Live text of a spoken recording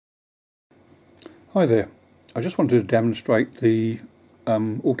Hi there, I just wanted to demonstrate the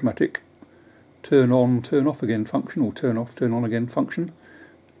automatic turn on, turn off again function, or turn off, turn on again function,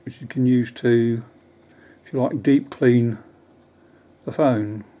 which you can use to, if you like, deep clean the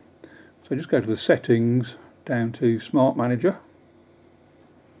phone. So just go to the settings, down to Smart Manager,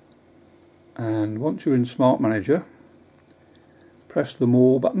 and once you're in Smart Manager, press the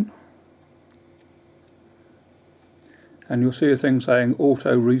More button, and you'll see a thing saying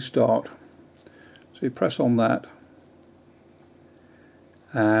Auto Restart. So you press on that,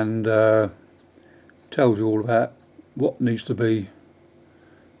 and tells you all about what needs to be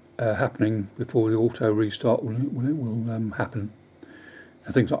happening before the auto restart will happen.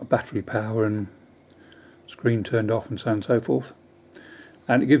 And things like battery power and screen turned off and so on and so forth.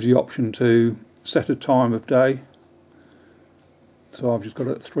 And it gives you the option to set a time of day. So I've just got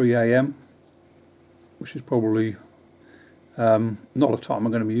it at 3 AM, which is probably not a time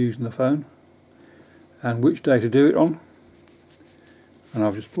I'm going to be using the phone, and which day to do it on. And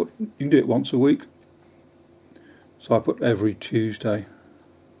I've just put, you can do it once a week, so I put every Tuesday.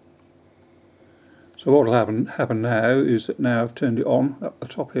 So what will happen now is that now I've turned it on up the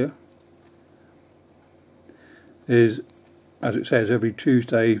top here, is, as it says, every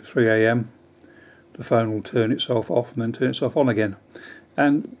Tuesday 3 AM the phone will turn itself off and then turn itself on again.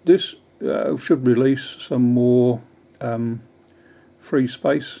 And this should release some more free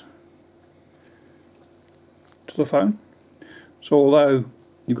space to the phone. So although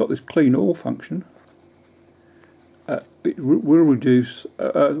you've got this clean all function, it will reduce,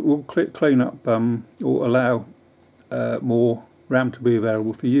 will clean up or allow more RAM to be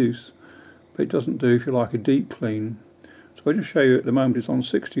available for use, but it doesn't do, if you like, a deep clean. So I'll just show you at the moment it's on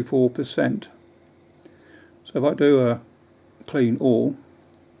 64%. So if I do a clean all,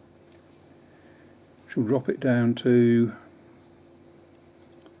 which will drop it down to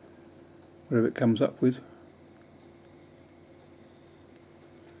whatever it comes up with,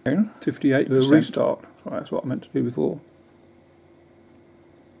 58 with a restart. Right, that's what I meant to do before.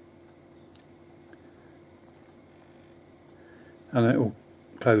 And then it will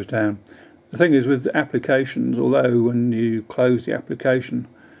close down. The thing is with applications, although when you close the application,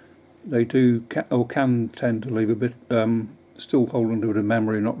 they do can tend to leave a bit, still hold onto a bit of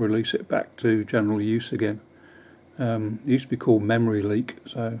memory and not release it back to general use again. It used to be called memory leak,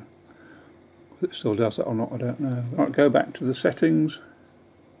 so whether it still does that or not, I don't know. Right, go back to the settings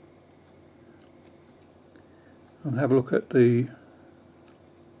and have a look at the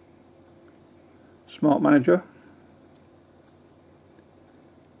Smart Manager,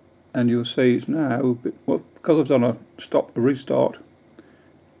 and you'll see it's now, well, because I've done a stop the restart,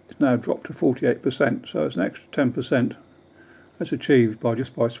 it's now dropped to 48%, so it's an extra 10% that's achieved by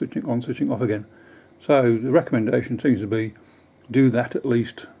switching on, switching off again. So the recommendation seems to be do that at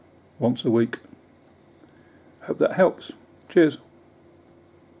least once a week. Hope that helps. Cheers.